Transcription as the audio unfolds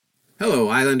Hello,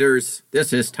 Islanders.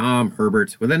 This is Tom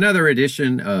Herbert with another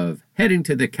edition of Heading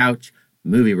to the Couch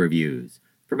Movie Reviews,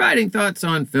 providing thoughts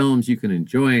on films you can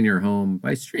enjoy in your home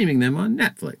by streaming them on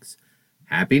Netflix.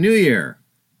 Happy New Year!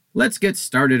 Let's get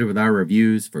started with our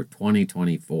reviews for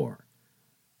 2024.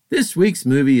 This week's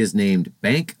movie is named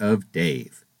Bank of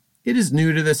Dave. It is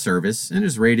new to the service and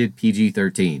is rated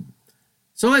PG-13.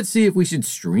 So let's see if we should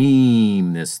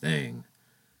stream this thing.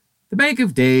 The Bank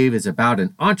of Dave is about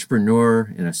an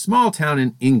entrepreneur in a small town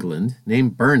in England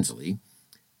named Burnsley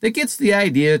that gets the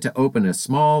idea to open a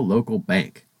small local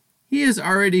bank. He has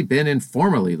already been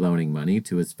informally loaning money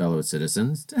to his fellow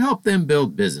citizens to help them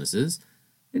build businesses,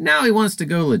 and now he wants to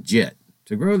go legit,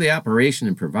 to grow the operation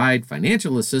and provide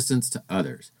financial assistance to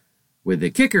others, with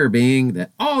the kicker being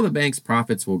that all the bank's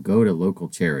profits will go to local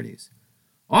charities.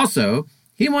 Also,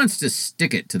 he wants to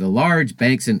stick it to the large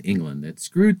banks in England that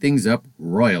screwed things up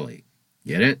royally.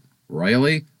 Get it?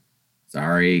 Royally?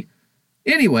 Sorry.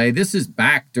 Anyway, this is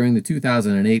back during the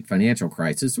 2008 financial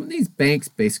crisis when these banks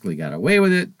basically got away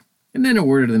with it and then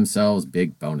awarded themselves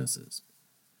big bonuses.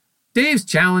 Dave's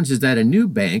challenge is that a new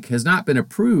bank has not been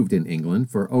approved in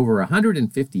England for over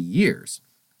 150 years,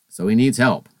 so he needs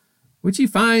help, which he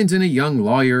finds in a young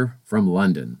lawyer from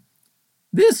London.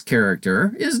 This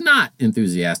character is not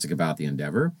enthusiastic about the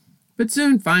endeavor, but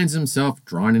soon finds himself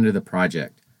drawn into the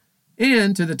project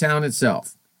and to the town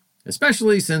itself,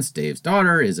 especially since Dave's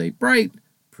daughter is a bright,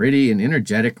 pretty, and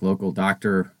energetic local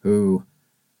doctor who,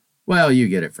 well, you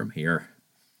get it from here.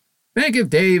 Bank of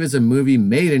Dave is a movie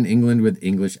made in England with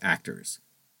English actors.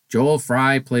 Joel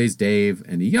Fry plays Dave,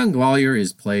 and the young lawyer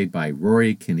is played by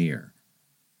Rory Kinnear.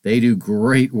 They do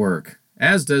great work,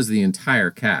 as does the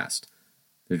entire cast.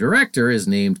 The director is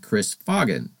named Chris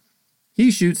Foggin.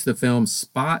 He shoots the film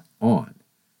spot on,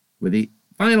 with the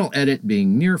final edit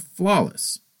being near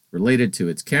flawless, related to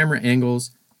its camera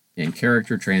angles and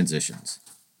character transitions.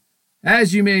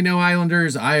 As you may know,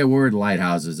 Islanders, I award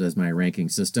lighthouses as my ranking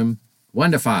system.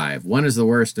 1 to 5. 1 is the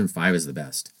worst and 5 is the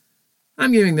best.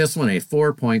 I'm giving this one a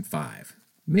 4.5,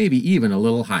 maybe even a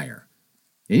little higher.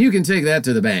 And you can take that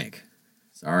to the bank.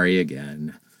 Sorry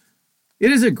again.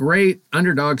 It is a great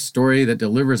underdog story that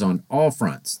delivers on all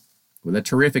fronts, with a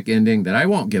terrific ending that I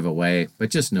won't give away, but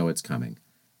just know it's coming.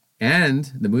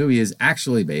 And the movie is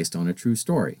actually based on a true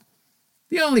story.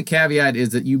 The only caveat is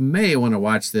that you may want to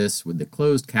watch this with the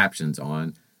closed captions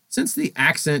on, since the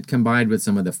accent combined with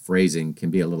some of the phrasing can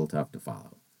be a little tough to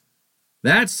follow.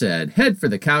 That said, head for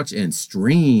the couch and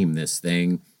stream this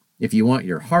thing if you want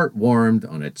your heart warmed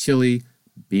on a chilly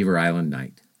Beaver Island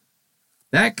night.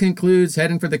 That concludes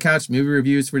Heading for the Couch movie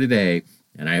reviews for today,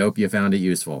 and I hope you found it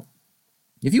useful.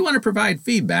 If you want to provide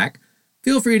feedback,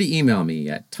 feel free to email me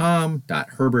at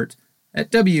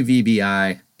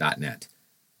tom.herbert@wvbi.net.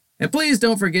 And please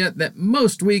don't forget that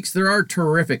most weeks there are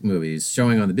terrific movies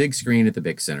showing on the big screen at the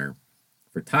Big Center.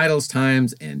 For titles,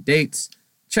 times, and dates,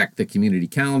 check the community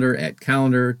calendar at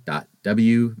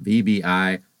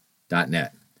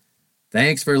calendar.wvbi.net.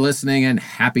 Thanks for listening and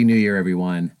Happy New Year,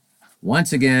 everyone.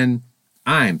 Once again,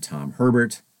 I'm Tom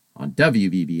Herbert on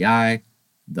WVBI,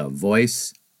 the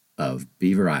voice of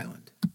Beaver Island.